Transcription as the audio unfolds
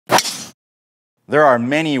There are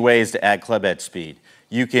many ways to add club head speed.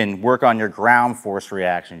 You can work on your ground force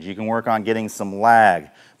reactions. You can work on getting some lag.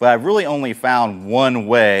 But I've really only found one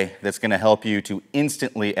way that's going to help you to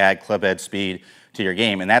instantly add club head speed to your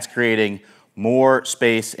game, and that's creating more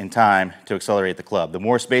space and time to accelerate the club. The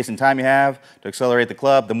more space and time you have to accelerate the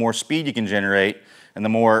club, the more speed you can generate, and the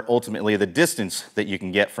more ultimately the distance that you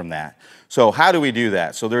can get from that. So how do we do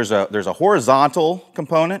that? So there's a horizontal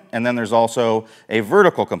component, and then there's also a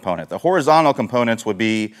vertical component. The horizontal components would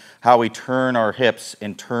be how we turn our hips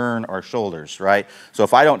and turn our shoulders, right? So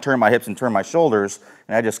if I don't turn my hips and turn my shoulders,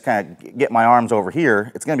 and I just kind of get my arms over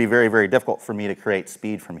here, it's going to be very, very difficult for me to create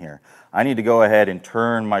speed from here. I need to go ahead and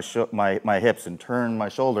turn my hips and turn my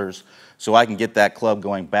shoulders so I can get that club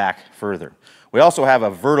going back further. We also have a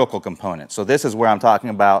vertical component. So this is where I'm talking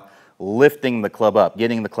about lifting the club up,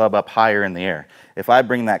 getting the club up higher in the air. If I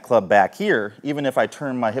bring that club back here, even if I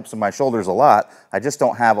turn my hips and my shoulders a lot, I just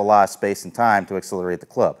don't have a lot of space and time to accelerate the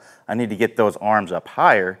club. I need to get those arms up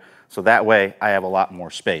higher so that way I have a lot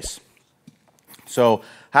more space. So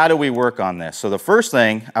how do we work on this? So the first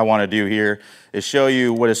thing I want to do here is show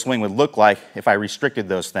you what a swing would look like if I restricted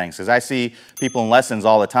those things. Because I see people in lessons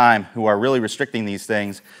all the time who are really restricting these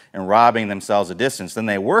things and robbing themselves a distance. Then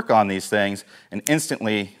they work on these things and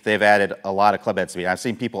instantly they've added a lot of club head speed. I've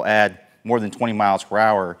seen people add more than 20 miles per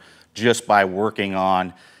hour just by working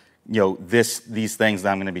on these things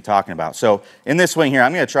that I'm going to be talking about. So in this swing here,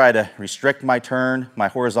 I'm going to try to restrict my turn, my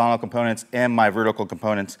horizontal components, and my vertical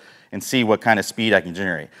components and see what kind of speed I can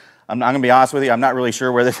generate. I'm going to be honest with you, I'm not really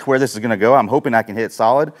sure where this is going to go. I'm hoping I can hit it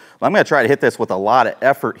solid, but I'm going to try to hit this with a lot of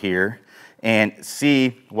effort here and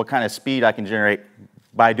see what kind of speed I can generate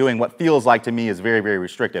by doing what feels like to me is very, very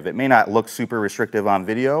restrictive. It may not look super restrictive on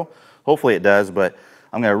video. Hopefully it does, but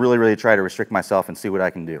I'm going to really, really try to restrict myself and see what I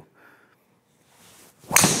can do.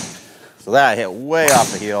 So that I hit way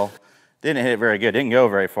off the heel. Didn't hit it very good, didn't go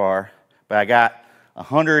very far, but I got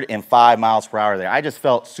 105 miles per hour there. I just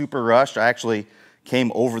felt super rushed. I actually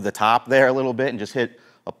came over the top there a little bit and just hit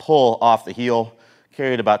a pull off the heel,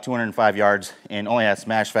 carried about 205 yards, and only had a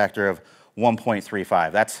smash factor of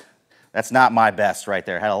 1.35. That's not my best right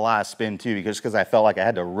there. Had a lot of spin too, because I felt like I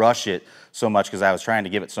had to rush it so much because I was trying to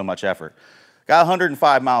give it so much effort. Got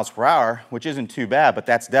 105 miles per hour, which isn't too bad, but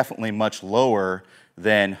that's definitely much lower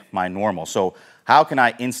than my normal. So how can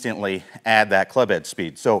I instantly add that club head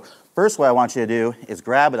speed? So first what I want you to do is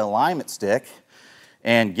grab an alignment stick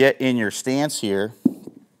and get in your stance here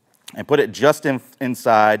and put it just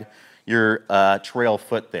inside your trail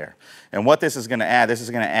foot there. And what this is going to add, this is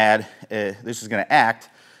going to act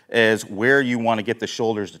as where you want to get the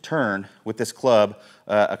shoulders to turn with this club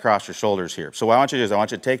across your shoulders here. So what I want you to do is I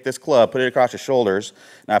want you to take this club, put it across your shoulders,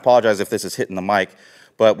 and I apologize if this is hitting the mic,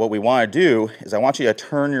 but what we want to do is I want you to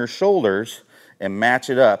turn your shoulders and match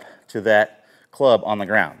it up to that club on the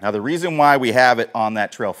ground. Now the reason why we have it on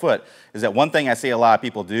that trail foot is that one thing I see a lot of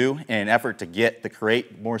people do in an effort to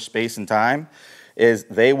create more space and time is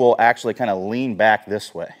they will actually kind of lean back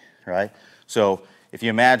this way, right? So if you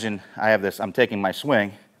imagine I have this, I'm taking my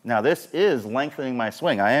swing. Now this is lengthening my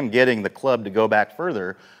swing. I am getting the club to go back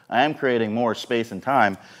further. I am creating more space and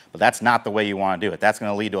time, but that's not the way you want to do it. That's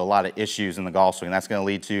going to lead to a lot of issues in the golf swing. That's going to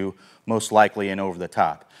lead to most likely an over the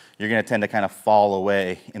top. You're going to tend to kind of fall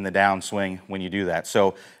away in the downswing when you do that.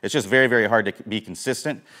 So it's just very, very hard to be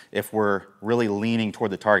consistent if we're really leaning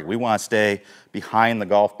toward the target. We want to stay behind the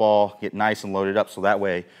golf ball, get nice and loaded up so that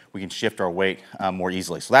way we can shift our weight more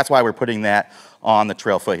easily. So that's why we're putting that on the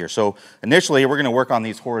trail foot here. So initially we're going to work on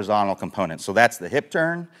these horizontal components. So that's the hip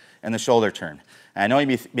turn and the shoulder turn. And I know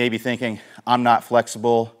you may be thinking, I'm not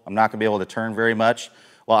flexible, I'm not going to be able to turn very much.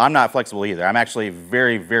 Well, I'm not flexible either. I'm actually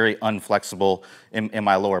very, very unflexible in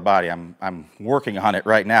my lower body. I'm working on it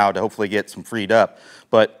right now to hopefully get some freed up.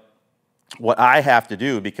 But what I have to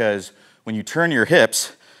do, because when you turn your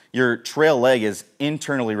hips, your trail leg is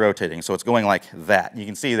internally rotating. So it's going like that. You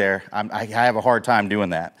can see there, I have a hard time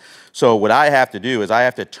doing that. So what I have to do is I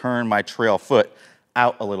have to turn my trail foot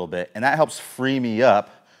out a little bit. And that helps free me up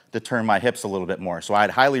to turn my hips a little bit more. So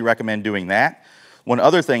I'd highly recommend doing that. One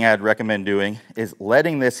other thing I'd recommend doing is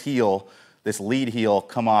letting this heel, this lead heel,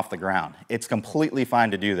 come off the ground. It's completely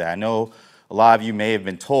fine to do that. I know a lot of you may have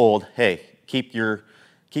been told, hey, keep your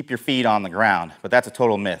feet on the ground, but that's a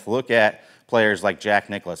total myth. Look at players like Jack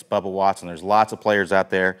Nicklaus, Bubba Watson. There's lots of players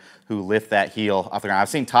out there who lift that heel off the ground. I've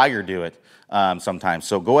seen Tiger do it sometimes.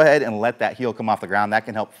 So go ahead and let that heel come off the ground. That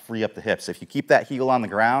can help free up the hips. If you keep that heel on the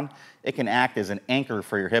ground, it can act as an anchor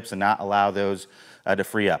for your hips and not allow those to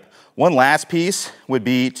free up. One last piece would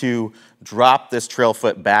be to drop this trail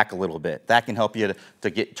foot back a little bit. That can help you to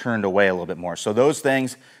get turned away a little bit more. So those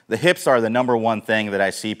things, the hips are the #1 thing that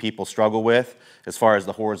I see people struggle with as far as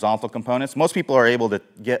the horizontal components. Most people are able to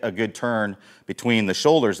get a good turn between the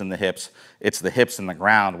shoulders and the hips. It's the hips and the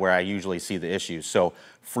ground where I usually see the issues. So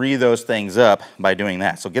free those things up by doing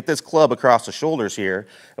that. So get this club across the shoulders here.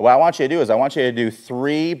 And what I want you to do is I want you to do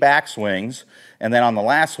 3 back swings, and then on the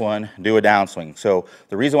last one, do a downswing. So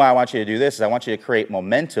the reason why I want you to do this is I want you to create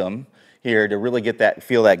momentum here to really get that,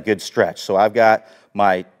 feel that good stretch. So I've got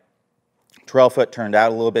my trail foot turned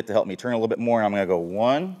out a little bit to help me turn a little bit more, and I'm gonna go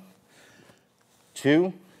 1,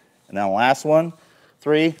 2, and then the last one,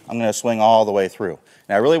 3, I'm gonna swing all the way through.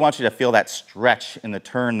 And I really want you to feel that stretch in the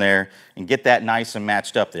turn there and get that nice and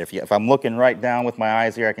matched up there. If I'm looking right down with my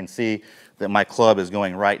eyes here, I can see that my club is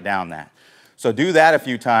going right down that. So do that a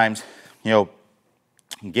few times, you know,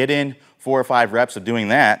 get in 4 or 5 reps of doing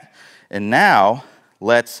that. And now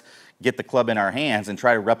let's get the club in our hands and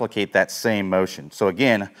try to replicate that same motion. So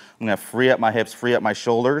again, I'm gonna free up my hips, free up my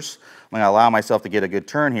shoulders. I'm gonna allow myself to get a good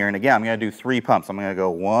turn here. And again, I'm gonna do 3 pumps. I'm gonna go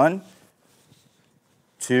 1,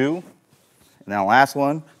 2, and then the last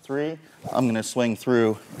one, 3. I'm gonna swing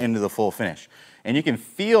through into the full finish. And you can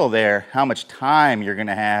feel there how much time you're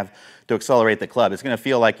gonna have to accelerate the club. It's gonna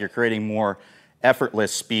feel like you're creating more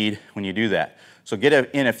effortless speed when you do that. So get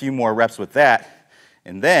in a few more reps with that,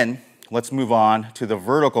 and then let's move on to the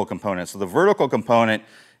vertical component. So the vertical component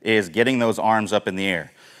is getting those arms up in the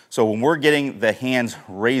air. So when we're getting the hands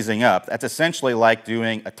raising up, that's essentially like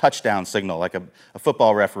doing a touchdown signal, like a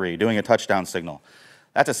football referee doing a touchdown signal.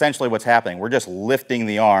 That's essentially what's happening. We're just lifting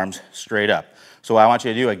the arms straight up. So what I want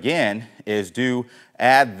you to do again is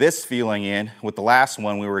add this feeling in with the last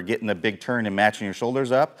one. We were getting the big turn and matching your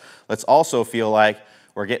shoulders up. Let's also feel like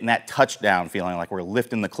we're getting that touchdown feeling, like we're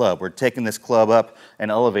lifting the club. We're taking this club up an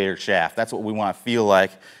elevator shaft. That's what we want to feel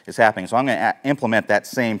like is happening. So I'm going to implement that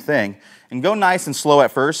same thing and go nice and slow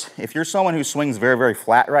at first. If you're someone who swings very, very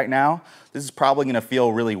flat right now, this is probably going to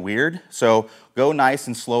feel really weird. So go nice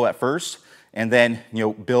and slow at first, and then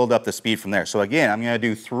build up the speed from there. So again, I'm going to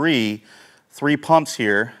do three pumps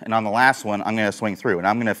here, and on the last one, I'm going to swing through, and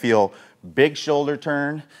I'm going to feel big shoulder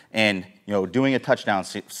turn and doing a touchdown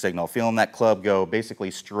signal, feeling that club go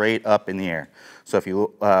basically straight up in the air. So if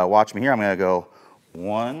you watch me here, I'm going to go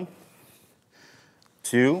 1,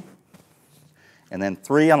 2, and then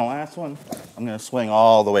 3 on the last one. I'm going to swing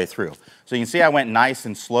all the way through. So you can see I went nice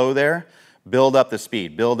and slow there. Build up the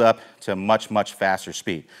speed, build up to much, much faster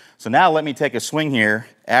speed. So now let me take a swing here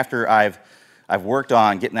after I've worked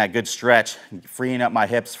on getting that good stretch, freeing up my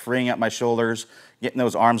hips, freeing up my shoulders, getting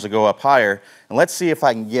those arms to go up higher. And let's see if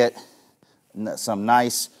I can get some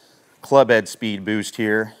nice club head speed boost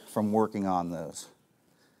here from working on those.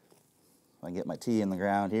 I can get my tee in the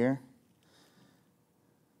ground here.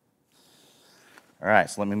 All right,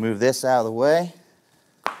 so let me move this out of the way.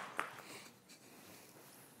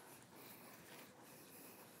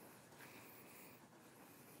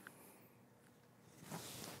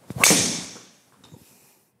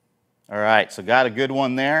 All right, so got a good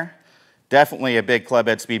one there. Definitely a big club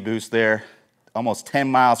head speed boost there. Almost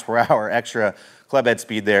 10 miles per hour extra club head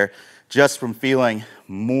speed there, just from feeling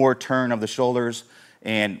more turn of the shoulders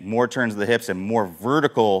and more turns of the hips and more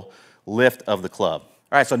vertical lift of the club.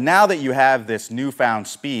 All right, so now that you have this newfound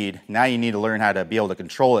speed, now you need to learn how to be able to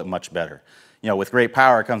control it much better. With great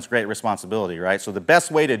power comes great responsibility, right? So the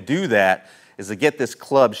best way to do that is to get this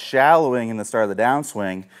club shallowing in the start of the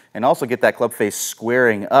downswing and also get that club face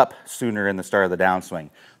squaring up sooner in the start of the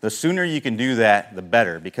downswing. The sooner you can do that, the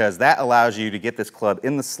better, because that allows you to get this club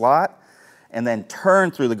in the slot and then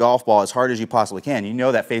turn through the golf ball as hard as you possibly can. You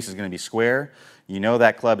know that face is going to be square. You know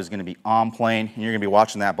that club is going to be on plane, and you're going to be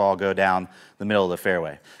watching that ball go down the middle of the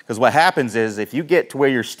fairway. Because what happens is if you get to where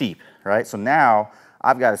you're steep, right, so now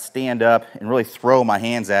I've got to stand up and really throw my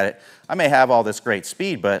hands at it. I may have all this great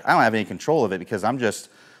speed, but I don't have any control of it because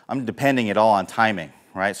I'm depending it all on timing,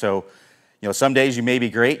 right? So, some days you may be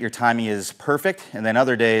great, your timing is perfect, and then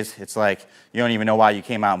other days it's like you don't even know why you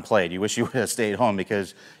came out and played. You wish you would have stayed home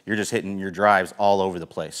because you're just hitting your drives all over the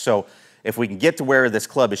place. So if we can get to where this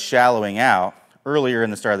club is shallowing out earlier in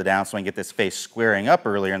the start of the downswing, get this face squaring up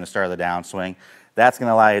earlier in the start of the downswing, that's going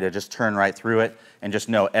to allow you to just turn right through it and just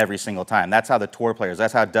know every single time. That's how the tour players,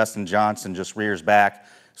 that's how Dustin Johnson just rears back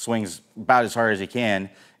swings about as hard as he can,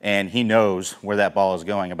 and he knows where that ball is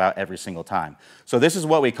going about every single time. So this is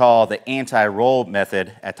what we call the anti-roll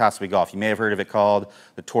method at top speed golf. You may have heard of it called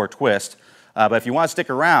the tour twist, but if you want to stick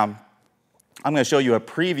around, I'm going to show you a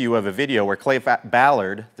preview of a video where Clay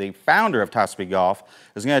Ballard, the founder of Top Speed Golf,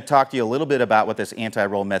 is going to talk to you a little bit about what this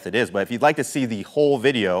anti-roll method is. But if you'd like to see the whole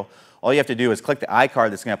video, all you have to do is click the iCard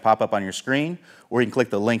that's going to pop up on your screen, or you can click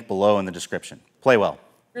the link below in the description. Play well.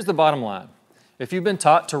 Here's the bottom line. If you've been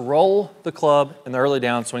taught to roll the club in the early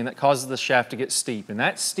downswing, that causes the shaft to get steep. And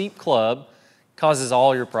that steep club causes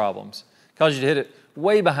all your problems. It causes you to hit it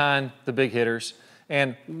way behind the big hitters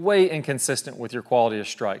and way inconsistent with your quality of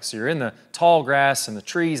strikes. So you're in the tall grass and the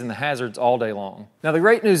trees and the hazards all day long. Now the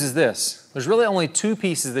great news is this. There's really only two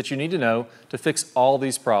pieces that you need to know to fix all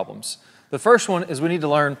these problems. The first one is we need to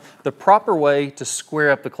learn the proper way to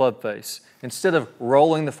square up the club face. Instead of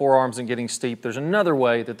rolling the forearms and getting steep, there's another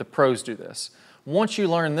way that the pros do this. Once you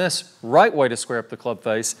learn this right way to square up the club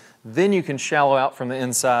face, then you can shallow out from the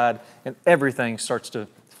inside and everything starts to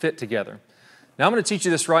fit together. Now I'm going to teach you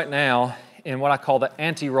this right now in what I call the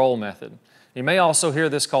anti-roll method. You may also hear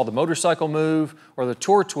this called the motorcycle move or the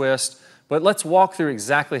tour twist, but let's walk through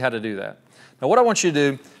exactly how to do that. Now what I want you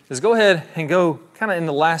to do is go ahead and go kind of in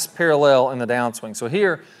the last parallel in the downswing. So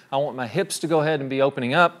here, I want my hips to go ahead and be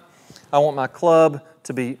opening up. I want my club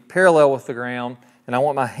to be parallel with the ground, and I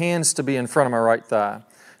want my hands to be in front of my right thigh.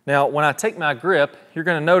 Now, when I take my grip, you're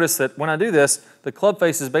going to notice that when I do this, the club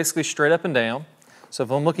face is basically straight up and down. So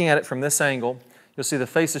if I'm looking at it from this angle, you'll see the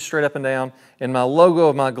face is straight up and down, and my logo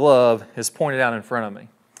of my glove is pointed out in front of me.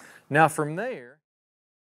 Now from there,